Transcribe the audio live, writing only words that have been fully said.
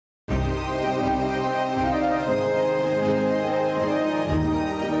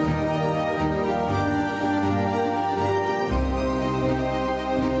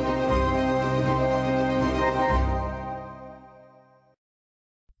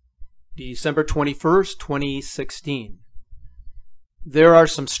December 21st, 2016. There are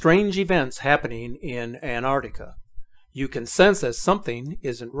some strange events happening in Antarctica. You can sense that something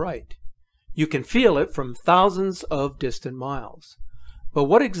isn't right. You can feel it from thousands of distant miles. But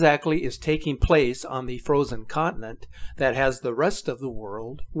what exactly is taking place on the frozen continent that has the rest of the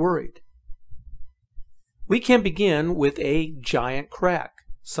world worried? We can begin with a giant crack,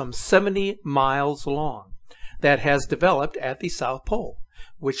 some 70 miles long, that has developed at the South Pole,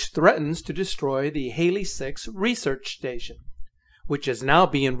 which threatens to destroy the Haley 6 research station, which is now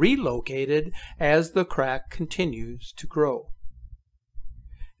being relocated as the crack continues to grow.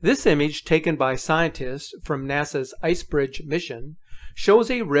 This image, taken by scientists from NASA's Icebridge mission, shows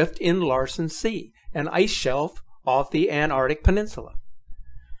a rift in Larsen C, an ice shelf off the Antarctic Peninsula.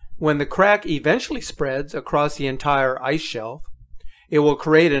 When the crack eventually spreads across the entire ice shelf, it will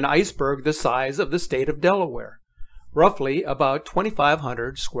create an iceberg the size of the state of Delaware, roughly about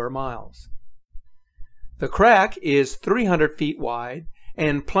 2,500 square miles. The crack is 300 feet wide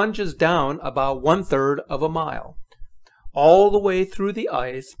and plunges down about 1/3 of a mile, all the way through the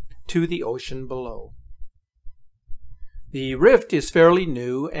ice to the ocean below. The rift is fairly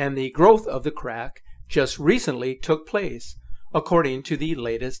new, and the growth of the crack just recently took place, according to the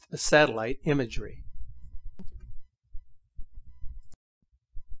latest satellite imagery.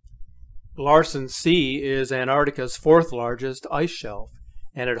 Larsen C is Antarctica's 4th largest ice shelf,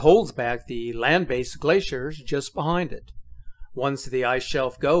 and it holds back the land-based glaciers just behind it. Once the ice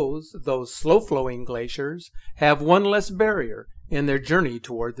shelf goes, those slow-flowing glaciers have one less barrier in their journey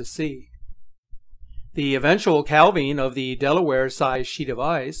toward the sea. The eventual calving of the Delaware-sized sheet of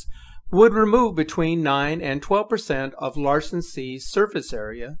ice would remove between 9 and 12% of Larsen C's surface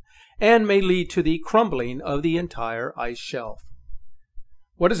area and may lead to the crumbling of the entire ice shelf.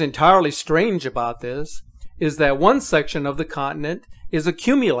 What is entirely strange about this is that one section of the continent is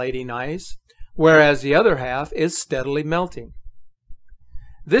accumulating ice, whereas the other half is steadily melting.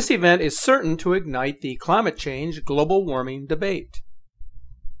 This event is certain to ignite the climate change global warming debate.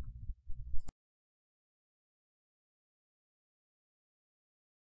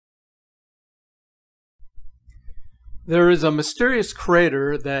 There is a mysterious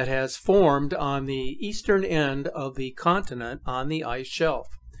crater that has formed on the eastern end of the continent on the ice shelf.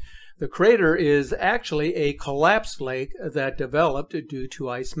 The crater is actually a collapsed lake that developed due to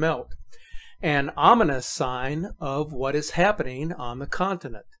ice melt, an ominous sign of what is happening on the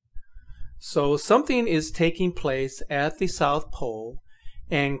continent. So something is taking place at the South Pole,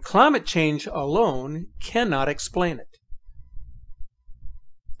 and climate change alone cannot explain it.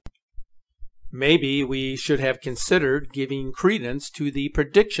 Maybe we should have considered giving credence to the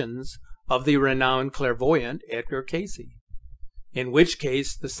predictions of the renowned clairvoyant Edgar Cayce, in which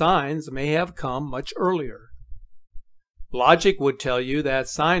case the signs may have come much earlier. Logic would tell you that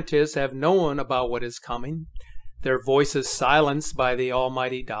scientists have known about what is coming, their voices silenced by the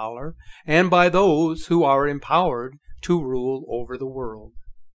almighty dollar and by those who are empowered to rule over the world.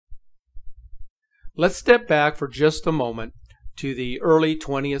 Let's step back for just a moment to the early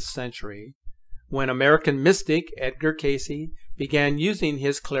 20th century, when American mystic Edgar Cayce began using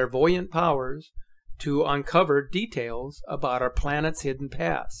his clairvoyant powers to uncover details about our planet's hidden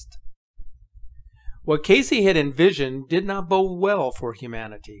past. What Cayce had envisioned did not bode well for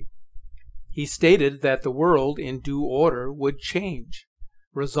humanity. He stated that the world in due order would change,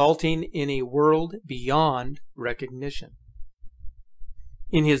 resulting in a world beyond recognition.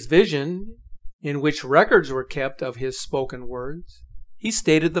 In his vision, in which records were kept of his spoken words, he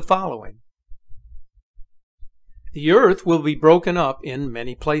stated the following: "The earth will be broken up in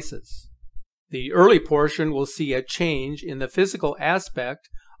many places. The early portion will see a change in the physical aspect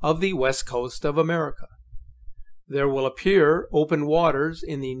of the west coast of America. There will appear open waters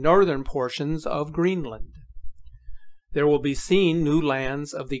in the northern portions of Greenland. There will be seen new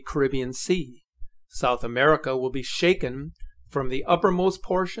lands of the Caribbean Sea. South America will be shaken from the uppermost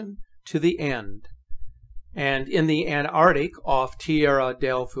portion to the end. And in the Antarctic off Tierra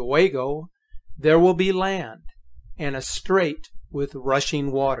del Fuego, there will be land and a strait with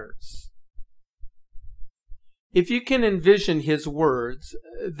rushing waters." If you can envision his words,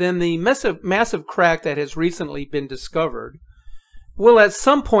 then the massive crack that has recently been discovered will at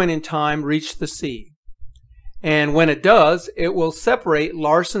some point in time reach the sea. And when it does, it will separate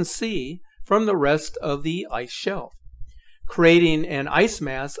Larsen C from the rest of the ice shelf, creating an ice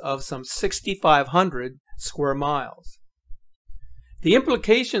mass of some 6,500 square miles. The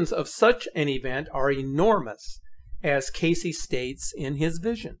implications of such an event are enormous, as Cayce states in his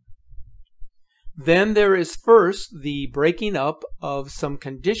vision. Then there is first the breaking up of some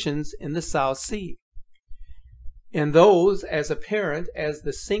conditions in the South Sea. and those as apparent as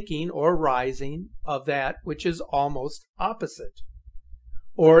the sinking or rising of that which is almost opposite,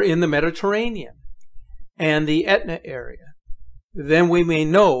 or in the Mediterranean and the Etna area, then we may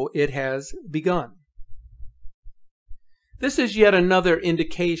know it has begun. This is yet another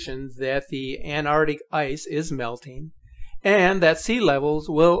indication that the Antarctic ice is melting and that sea levels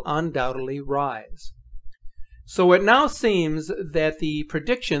will undoubtedly rise. So it now seems that the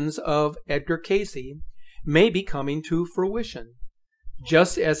predictions of Edgar Cayce may be coming to fruition,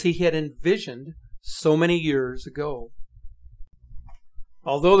 just as he had envisioned so many years ago.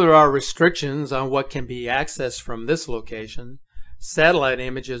 Although there are restrictions on what can be accessed from this location, satellite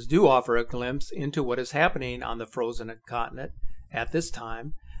images do offer a glimpse into what is happening on the frozen continent at this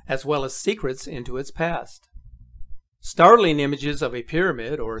time, as well as secrets into its past. Startling images of a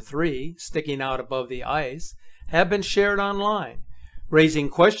pyramid or three sticking out above the ice have been shared online, raising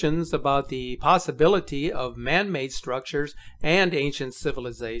questions about the possibility of man-made structures and ancient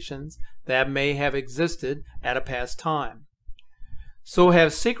civilizations that may have existed at a past time. So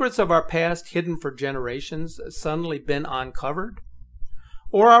have secrets of our past hidden for generations suddenly been uncovered?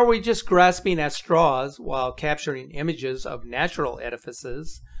 Or are we just grasping at straws while capturing images of natural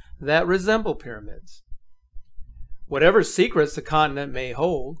edifices that resemble pyramids? Whatever secrets the continent may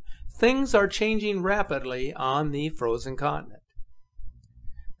hold, things are changing rapidly on the frozen continent.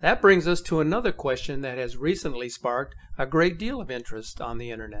 That brings us to another question that has recently sparked a great deal of interest on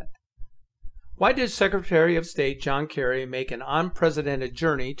the internet. Why did Secretary of State John Kerry make an unprecedented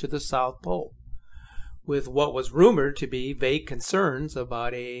journey to the South Pole, with what was rumored to be vague concerns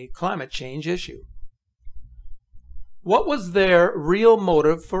about a climate change issue? What was their real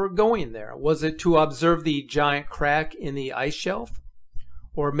motive for going there? Was it to observe the giant crack in the ice shelf?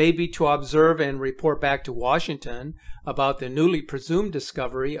 Or maybe to observe and report back to Washington about the newly presumed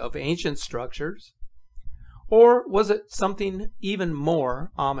discovery of ancient structures? Or was it something even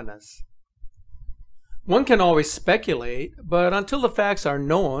more ominous? One can always speculate, but until the facts are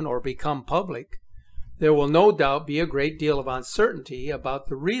known or become public, there will no doubt be a great deal of uncertainty about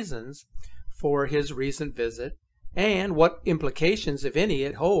the reasons for his recent visit and what implications, if any,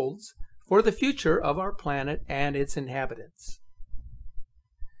 it holds for the future of our planet and its inhabitants.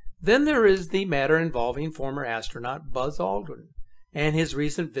 Then there is the matter involving former astronaut Buzz Aldrin and his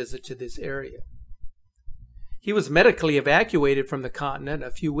recent visit to this area. He was medically evacuated from the continent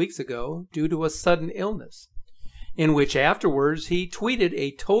a few weeks ago due to a sudden illness, in which afterwards he tweeted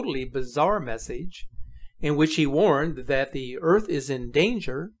a totally bizarre message in which he warned that the Earth is in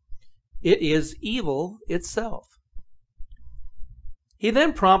danger. It is evil itself. He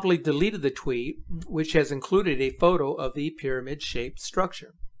then promptly deleted the tweet, which has included a photo of the pyramid-shaped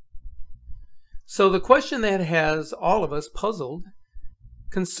structure. So the question that has all of us puzzled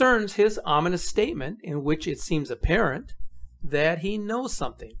concerns his ominous statement in which it seems apparent that he knows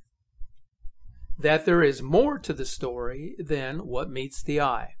something, that there is more to the story than what meets the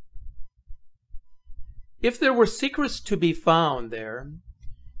eye. If there were secrets to be found there,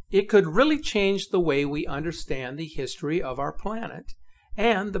 it could really change the way we understand the history of our planet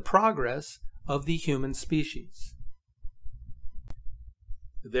and the progress of the human species.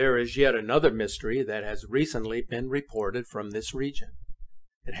 There is yet another mystery that has recently been reported from this region.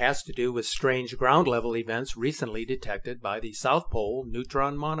 It has to do with strange ground level events recently detected by the South Pole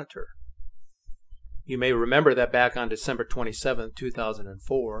Neutron Monitor. You may remember that back on December 27,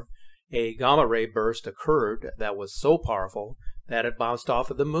 2004, a gamma ray burst occurred that was so powerful that it bounced off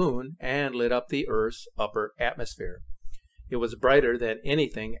of the moon and lit up the Earth's upper atmosphere. It was brighter than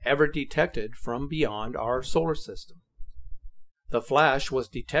anything ever detected from beyond our solar system. The flash was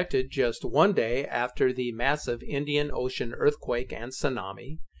detected just one day after the massive Indian Ocean earthquake and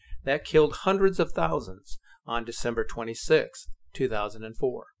tsunami that killed hundreds of thousands on December 26,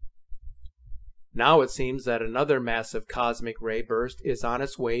 2004. Now it seems that another massive cosmic ray burst is on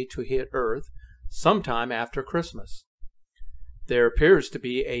its way to hit Earth sometime after Christmas. There appears to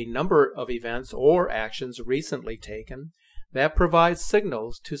be a number of events or actions recently taken that provide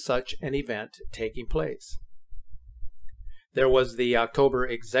signals to such an event taking place. There was the October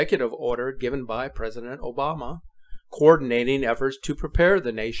executive order given by President Obama, coordinating efforts to prepare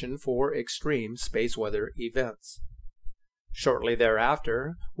the nation for extreme space weather events. Shortly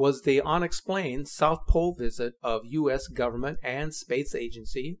thereafter was the unexplained South Pole visit of U.S. government and space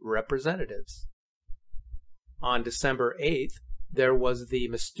agency representatives. On December 8th, there was the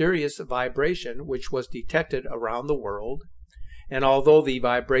mysterious vibration which was detected around the world, and although the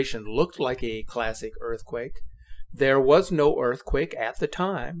vibration looked like a classic earthquake, there was no earthquake at the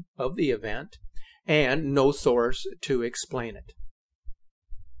time of the event and no source to explain it.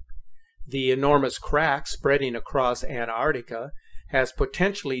 The enormous crack spreading across Antarctica has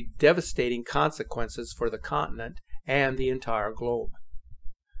potentially devastating consequences for the continent and the entire globe.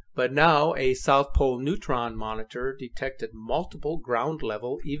 But now a South Pole neutron monitor detected multiple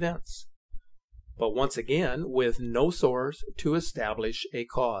ground-level events, but once again with no source to establish a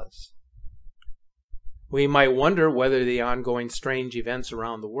cause. We might wonder whether the ongoing strange events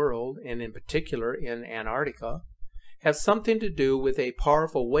around the world, and in particular in Antarctica, have something to do with a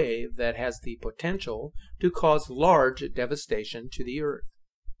powerful wave that has the potential to cause large devastation to the Earth.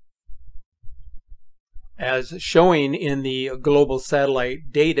 As showing in the Global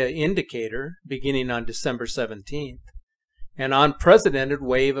Satellite Data Indicator beginning on December 17th, an unprecedented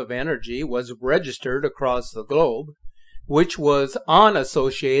wave of energy was registered across the globe, which was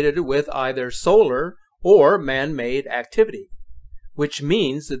unassociated with either solar or man-made activity, which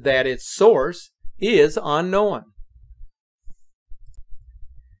means that its source is unknown.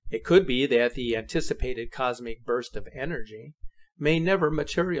 It could be that the anticipated cosmic burst of energy may never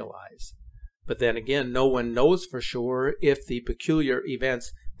materialize, but then again, no one knows for sure if the peculiar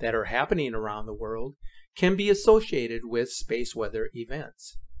events that are happening around the world can be associated with space weather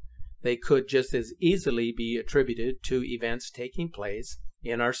events. They could just as easily be attributed to events taking place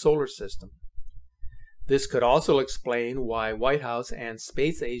in our solar system. This could also explain why White House and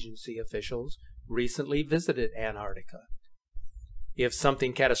space agency officials recently visited Antarctica. If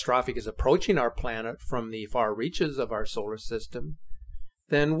something catastrophic is approaching our planet from the far reaches of our solar system,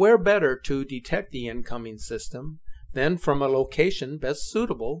 then where better to detect the incoming system than from a location best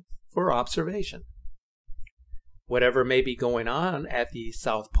suitable for observation? Whatever may be going on at the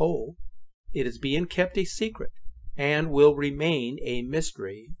South Pole, it is being kept a secret and will remain a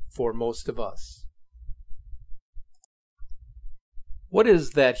mystery for most of us. What is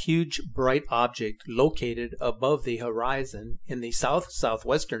that huge bright object located above the horizon in the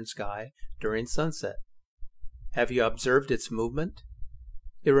southwestern sky during sunset? Have you observed its movement?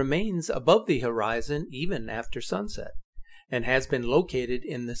 It remains above the horizon even after sunset, and has been located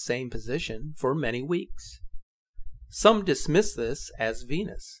in the same position for many weeks. Some dismiss this as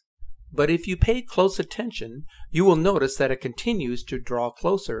Venus, but if you pay close attention, you will notice that it continues to draw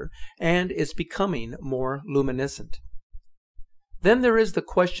closer and is becoming more luminescent. Then there is the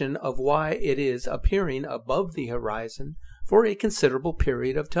question of why it is appearing above the horizon for a considerable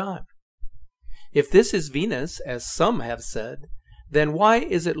period of time. If this is Venus, as some have said, then why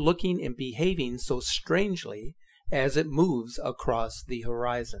is it looking and behaving so strangely as it moves across the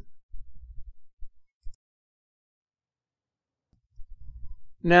horizon?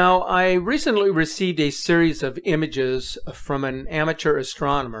 Now, I recently received a series of images from an amateur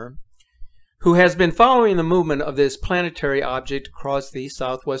astronomer who has been following the movement of this planetary object across the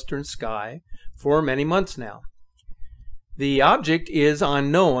southwestern sky for many months now. The object is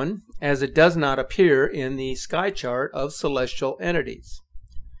unknown, as it does not appear in the sky chart of celestial entities.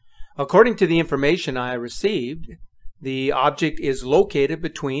 According to the information I received, the object is located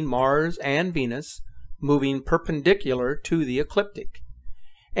between Mars and Venus, moving perpendicular to the ecliptic,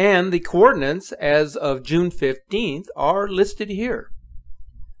 and the coordinates as of June 15th are listed here.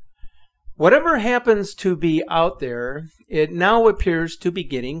 Whatever happens to be out there, it now appears to be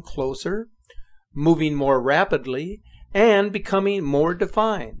getting closer, moving more rapidly, and becoming more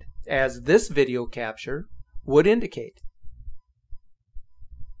defined, as this video capture would indicate.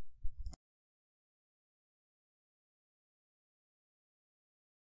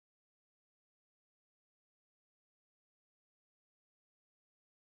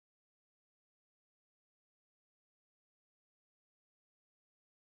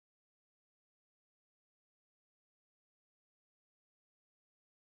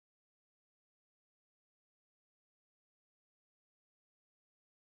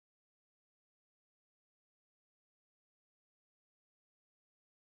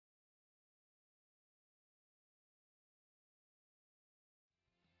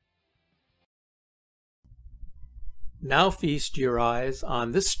 Now feast your eyes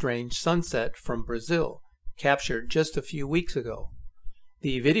on this strange sunset from Brazil, captured just a few weeks ago.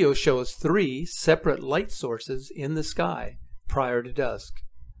 The video shows 3 separate light sources in the sky prior to dusk.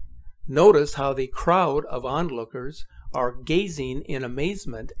 Notice how the crowd of onlookers are gazing in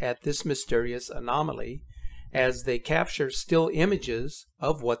amazement at this mysterious anomaly as they capture still images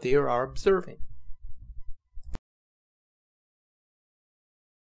of what they are observing.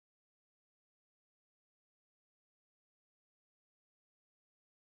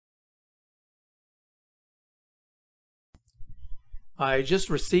 I just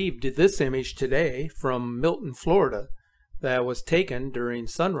received this image today from Milton, Florida, that was taken during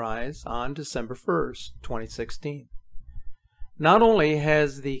sunrise on December 1st, 2016. Not only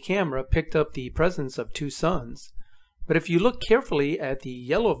has the camera picked up the presence of two suns, but if you look carefully at the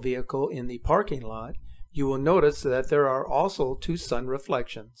yellow vehicle in the parking lot, you will notice that there are also two sun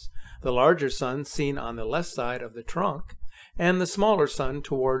reflections, the larger sun seen on the left side of the trunk, and the smaller sun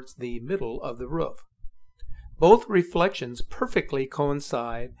towards the middle of the roof. Both reflections perfectly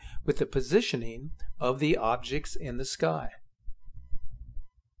coincide with the positioning of the objects in the sky.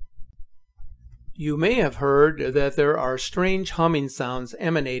 You may have heard that there are strange humming sounds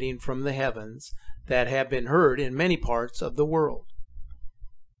emanating from the heavens that have been heard in many parts of the world.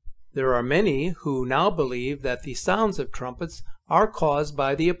 There are many who now believe that the sounds of trumpets are caused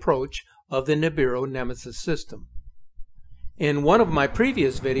by the approach of the Nibiru Nemesis system. In one of my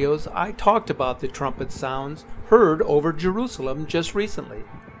previous videos, I talked about the trumpet sounds heard over Jerusalem just recently,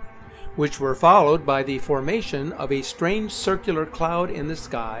 which were followed by the formation of a strange circular cloud in the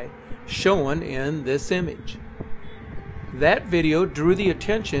sky shown in this image. That video drew the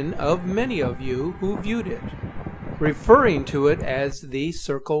attention of many of you who viewed it, referring to it as the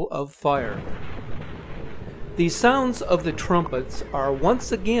Circle of Fire. The sounds of the trumpets are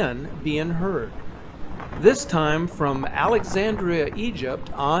once again being heard, this time from Alexandria,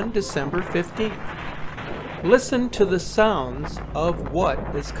 Egypt on December 15th. Listen to the sounds of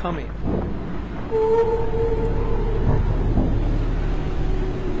what is coming.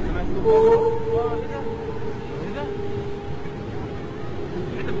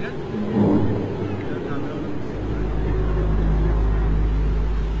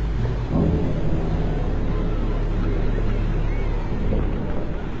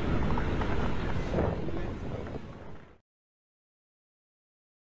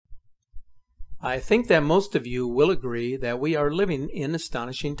 I think that most of you will agree that we are living in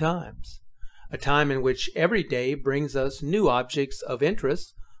astonishing times, a time in which every day brings us new objects of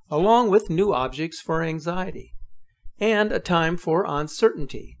interest along with new objects for anxiety, and a time for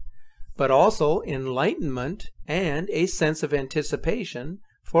uncertainty, but also enlightenment and a sense of anticipation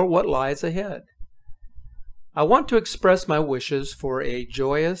for what lies ahead. I want to express my wishes for a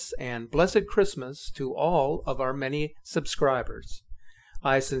joyous and blessed Christmas to all of our many subscribers.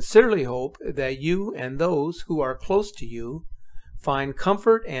 I sincerely hope that you and those who are close to you find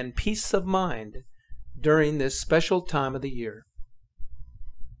comfort and peace of mind during this special time of the year.